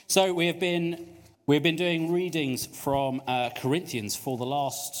So we've been doing readings from Corinthians for the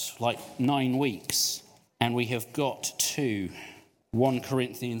last 9 weeks, and we have got to 1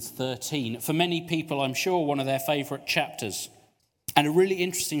 Corinthians 13. For many people, I'm sure, one of their favourite chapters, and a really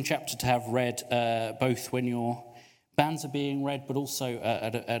interesting chapter to have read both when your bands are being read, but also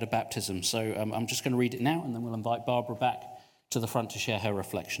at a baptism. So I'm just going to read it now, and then we'll invite Barbara back to the front to share her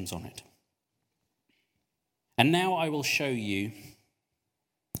reflections on it. And now I will show you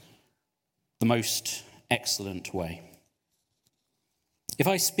the most excellent way. If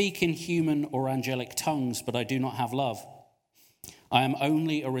I speak in human or angelic tongues, but I do not have love, I am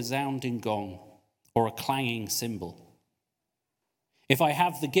only a resounding gong or a clanging cymbal. If I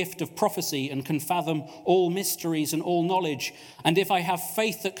have the gift of prophecy and can fathom all mysteries and all knowledge, and if I have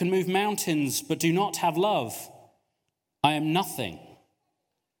faith that can move mountains but do not have love, I am nothing.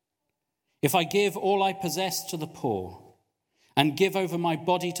 If I give all I possess to the poor and give over my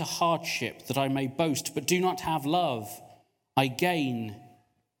body to hardship that I may boast but do not have love, I gain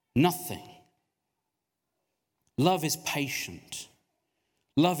nothing. Love is patient.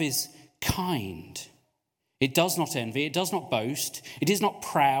 Love is kind. It does not envy. It does not boast. It is not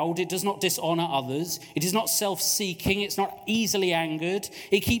proud. It does not dishonor others. It is not self-seeking. It's not easily angered.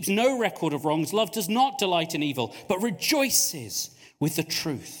 It keeps no record of wrongs. Love does not delight in evil, but rejoices with the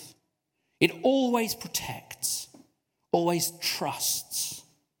truth. It always protects, always trusts,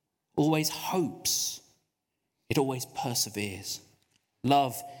 always hopes. It always perseveres.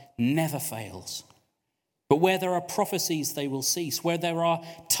 Love never fails. But where there are prophecies, they will cease. Where there are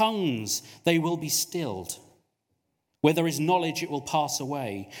tongues, they will be stilled. Where there is knowledge, it will pass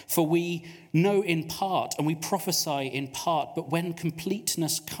away. For we know in part and we prophesy in part, but when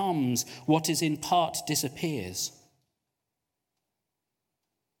completeness comes, what is in part disappears.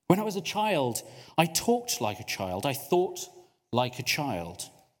 When I was a child, I talked like a child. I thought like a child.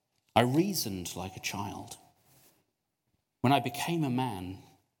 I reasoned like a child. When I became a man,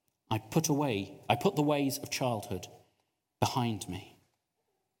 I put the ways of childhood behind me.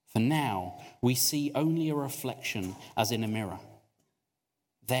 For now, we see only a reflection as in a mirror.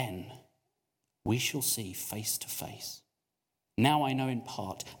 Then we shall see face to face. Now I know in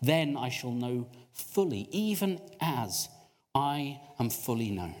part. Then I shall know fully, even as I am fully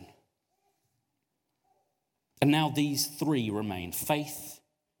known. And now these three remain: faith,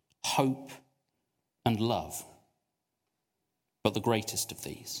 hope, and love. But the greatest of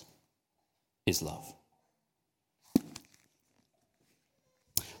these is love.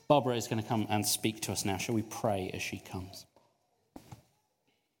 Barbara is going to come and speak to us now. Shall we pray as she comes?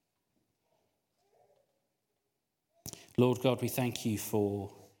 Lord God, we thank you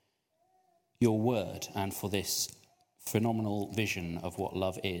for your word and for this phenomenal vision of what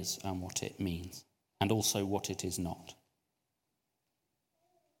love is and what it means, and also what it is not.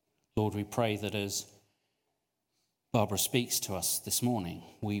 Lord, we pray that as Barbara speaks to us this morning,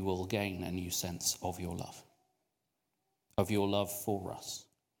 we will gain a new sense of your love for us,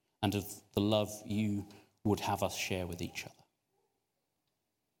 and of the love you would have us share with each other.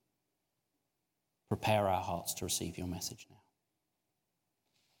 Prepare our hearts to receive your message now.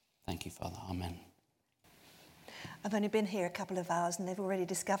 Thank you, Father. Amen. I've only been here a couple of hours and they've already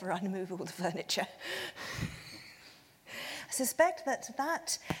discovered I move all the furniture. I suspect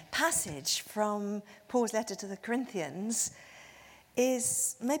that passage from Paul's letter to the Corinthians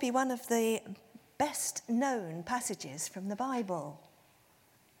is maybe one of the best known passages from the Bible.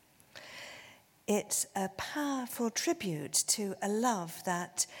 It's a powerful tribute to a love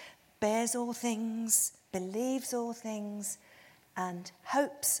that bears all things, believes all things, and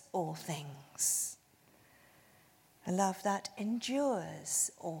hopes all things. A love that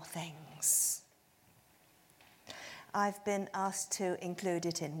endures all things. I've been asked to include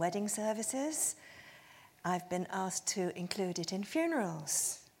it in wedding services. I've been asked to include it in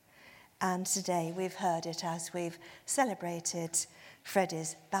funerals. And today we've heard it as we've celebrated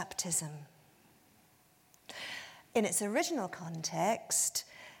Freddie's baptism. In its original context,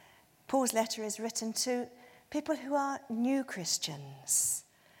 Paul's letter is written to people who are new Christians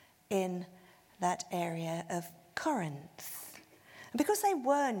in that area of Corinth. And because they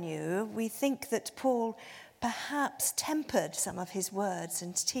were new, we think that Paul perhaps tempered some of his words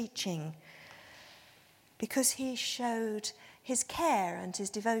and teaching because he showed his care and his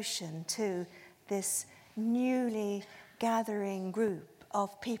devotion to this newly gathering group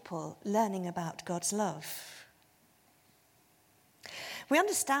of people learning about God's love. We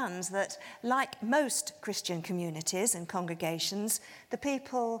understand that, like most Christian communities and congregations, the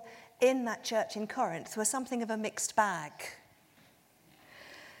people in that church in Corinth were something of a mixed bag.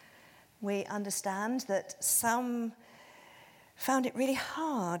 We understand that some found it really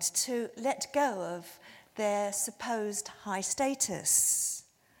hard to let go of their supposed high status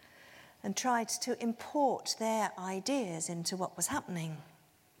and tried to import their ideas into what was happening.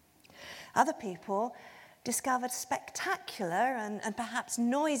 Other people discovered spectacular and perhaps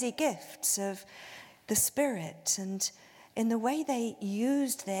noisy gifts of the Spirit, and in the way they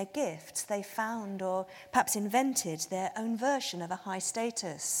used their gifts, they found or perhaps invented their own version of a high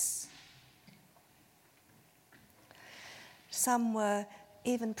status. Some were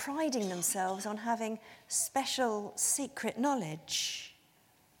even priding themselves on having special secret knowledge.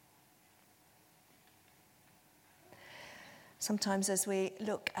 Sometimes as we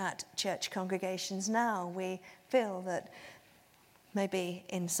look at church congregations now, we feel that maybe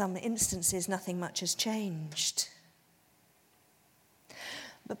in some instances nothing much has changed.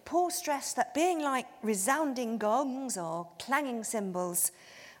 But Paul stressed that being like resounding gongs or clanging cymbals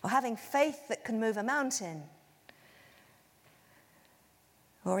or having faith that can move a mountain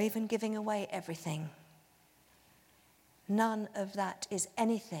or even giving away everything, none of that is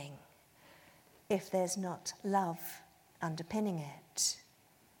anything if there's not love underpinning it.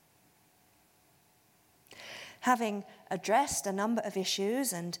 Having addressed a number of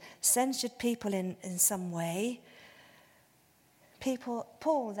issues and censured people in some way,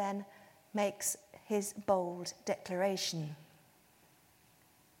 Paul then makes his bold declaration.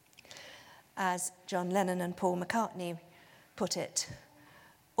 As John Lennon and Paul McCartney put it,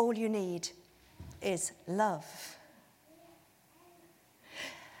 all you need is love.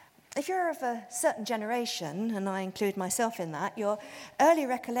 If you're of a certain generation, and I include myself in that, your early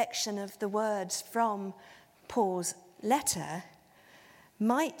recollection of the words from Paul's letter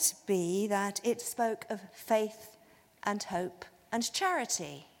might be that it spoke of faith and hope and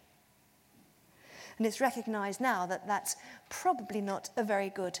charity. And it's recognised now that that's probably not a very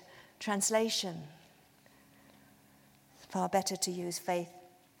good translation. It's far better to use faith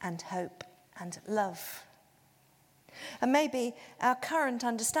and hope and love. And maybe our current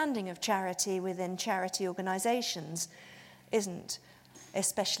understanding of charity within charity organisations isn't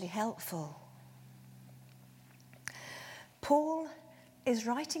especially helpful. Paul is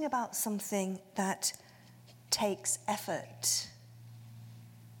writing about something that takes effort.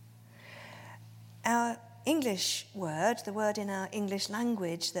 Our English word, the word in our English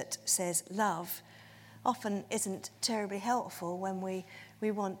language that says love, often isn't terribly helpful when we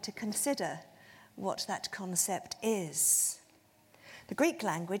want to consider what that concept is. The Greek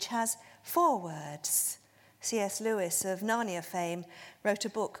language has 4 words. C.S. Lewis of Narnia fame wrote a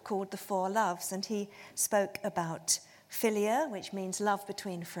book called The Four Loves, and he spoke about philia, which means love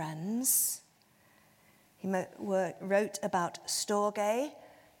between friends. He wrote about storge,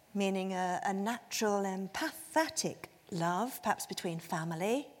 meaning a natural empathetic love, perhaps between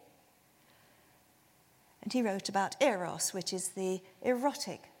family. And he wrote about eros, which is the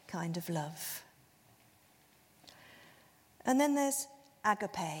erotic kind of love. And then there's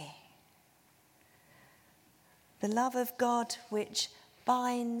agape, the love of God which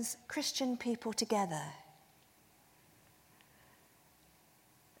binds Christian people together.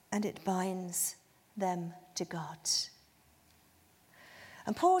 And it binds them to God.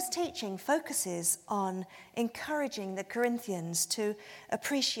 And Paul's teaching focuses on encouraging the Corinthians to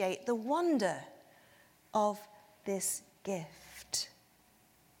appreciate the wonder of this gift.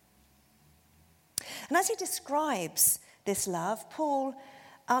 And as he describes this love, Paul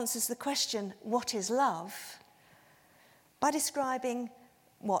answers the question, what is love? By describing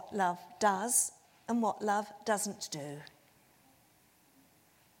what love does and what love doesn't do.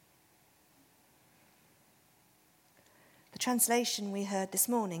 The translation we heard this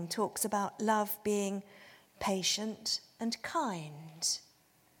morning talks about love being patient and kind.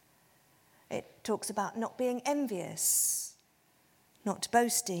 It talks about not being envious, not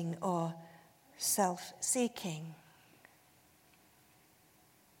boasting or self-seeking.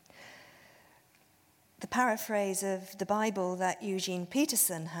 The paraphrase of the Bible that Eugene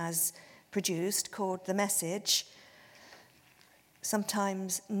Peterson has produced, called The Message,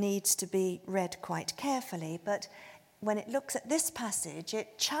 sometimes needs to be read quite carefully, but when it looks at this passage,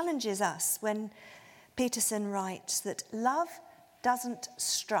 it challenges us when Peterson writes that love doesn't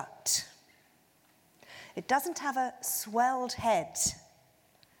strut. It doesn't have a swelled head.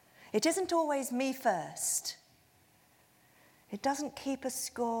 It isn't always me first. It doesn't keep a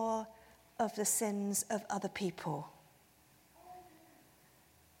score of the sins of other people.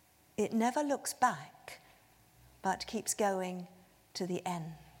 It never looks back, but keeps going to the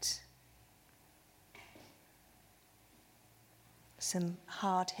end. Some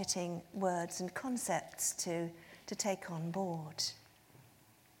hard-hitting words and concepts to take on board.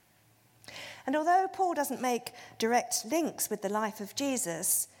 And although Paul doesn't make direct links with the life of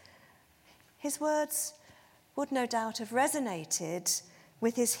Jesus, his words would no doubt have resonated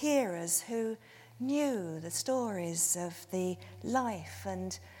with his hearers who knew the stories of the life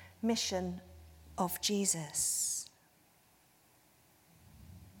and mission of Jesus.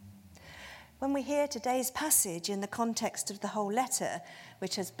 When we hear today's passage in the context of the whole letter,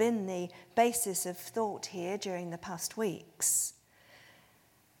 which has been the basis of thought here during the past weeks,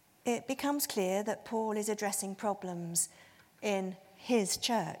 it becomes clear that Paul is addressing problems in his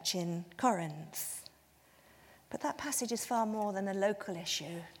church in Corinth. But that passage is far more than a local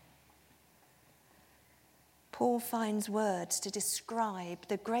issue. Paul finds words to describe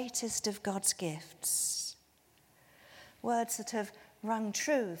the greatest of God's gifts, words that have rung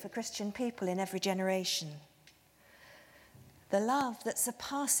true for Christian people in every generation. The love that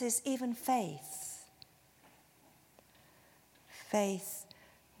surpasses even faith. Faith,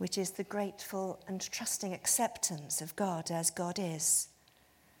 which is the grateful and trusting acceptance of God as God is.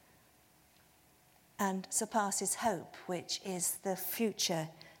 And surpasses hope, which is the future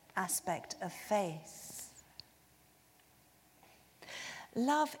aspect of faith.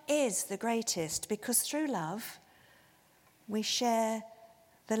 Love is the greatest because through love, we share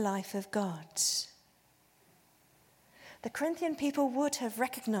the life of God. The Corinthian people would have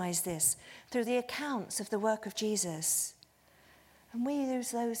recognized this through the accounts of the work of Jesus. And we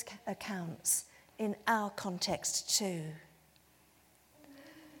use those accounts in our context too.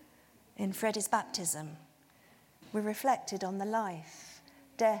 In Freddie's baptism, we reflected on the life,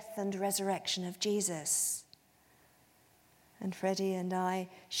 death, and resurrection of Jesus. And Freddie and I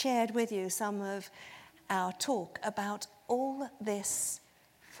shared with you some of our talk about all this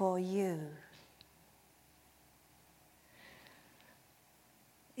for you.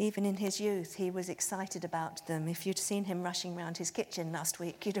 Even in his youth, he was excited about them. If you'd seen him rushing around his kitchen last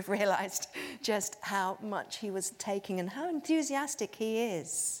week, you'd have realised just how much he was taking and how enthusiastic he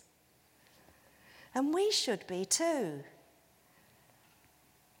is. And we should be too.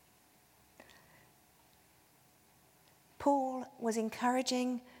 Paul was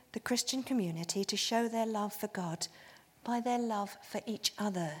encouraging the Christian community to show their love for God by their love for each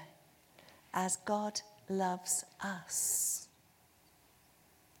other, as God loves us.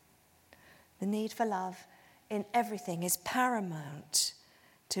 The need for love in everything is paramount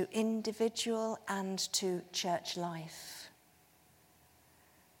to individual and to church life.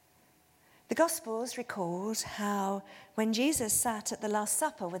 The Gospels record how when Jesus sat at the Last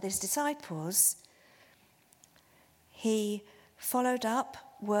Supper with his disciples, he followed up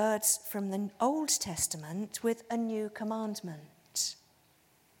words from the Old Testament with a new commandment.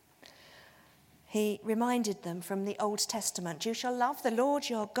 He reminded them from the Old Testament, "You shall love the Lord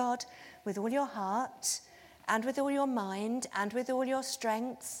your God with all your heart, and with all your mind, and with all your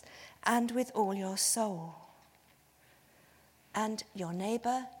strength, and with all your soul, and your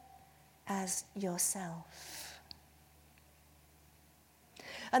neighbour as yourself."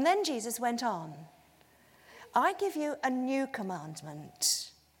 And then Jesus went on, "I give you a new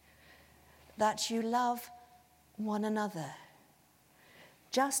commandment, that you love one another.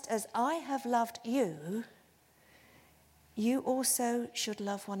 Just as I have loved you, you also should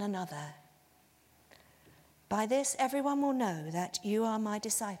love one another. By this, everyone will know that you are my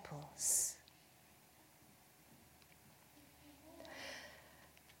disciples."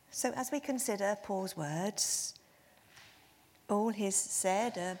 So as we consider Paul's words, all he's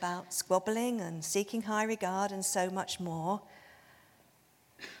said about squabbling and seeking high regard and so much more,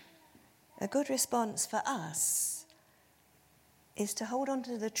 a good response for us is to hold on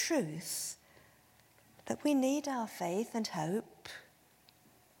to the truth that we need our faith and hope,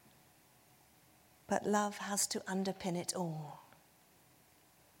 but love has to underpin it all.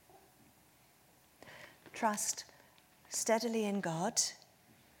 Trust steadily in God,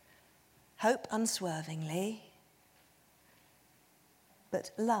 hope unswervingly,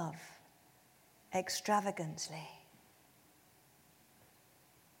 but love extravagantly.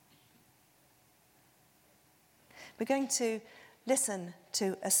 We're going to listen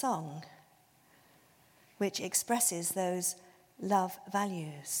to a song which expresses those love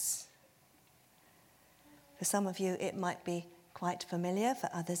values. For some of you, it might be quite familiar. For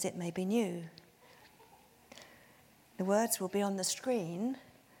others, it may be new. The words will be on the screen.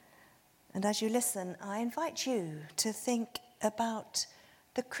 And as you listen, I invite you to think about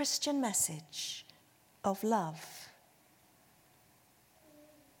the Christian message of love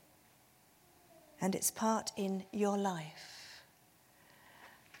and its part in your life.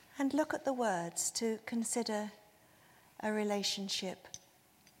 And look at the words to consider a relationship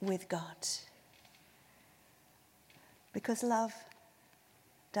with God. Because love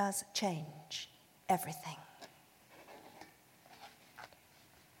does change everything.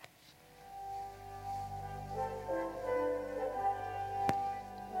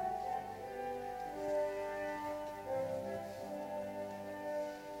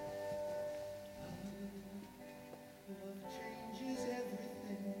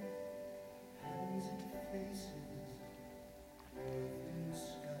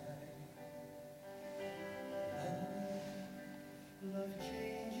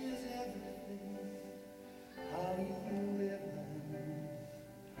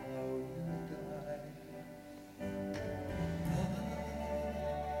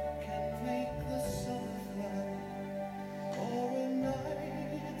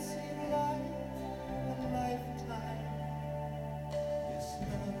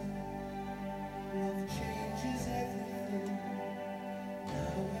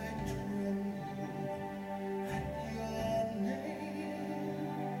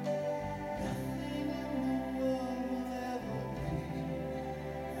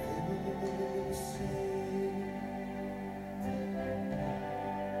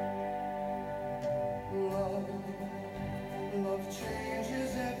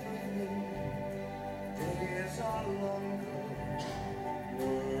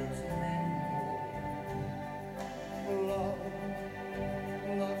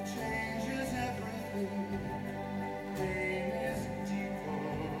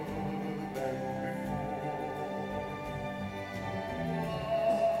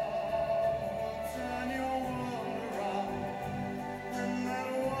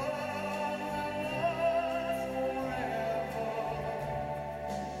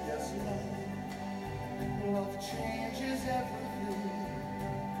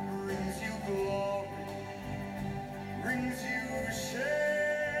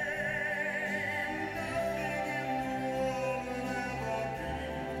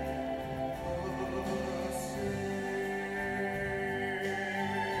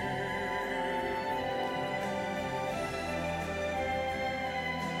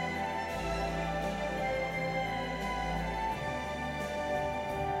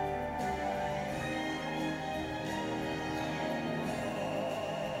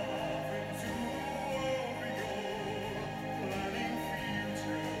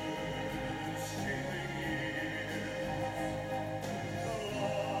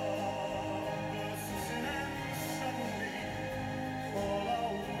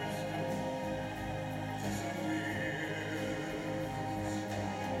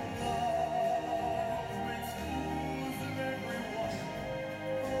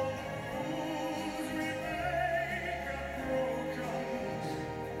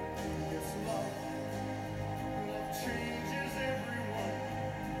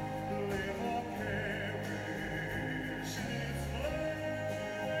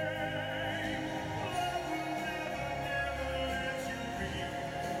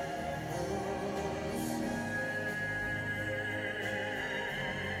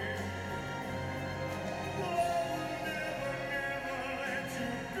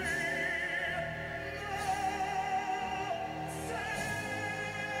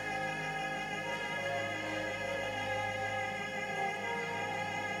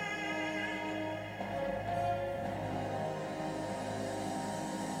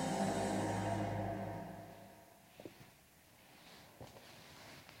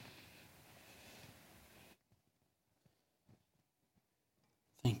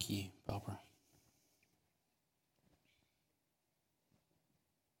 Thank you, Barbara.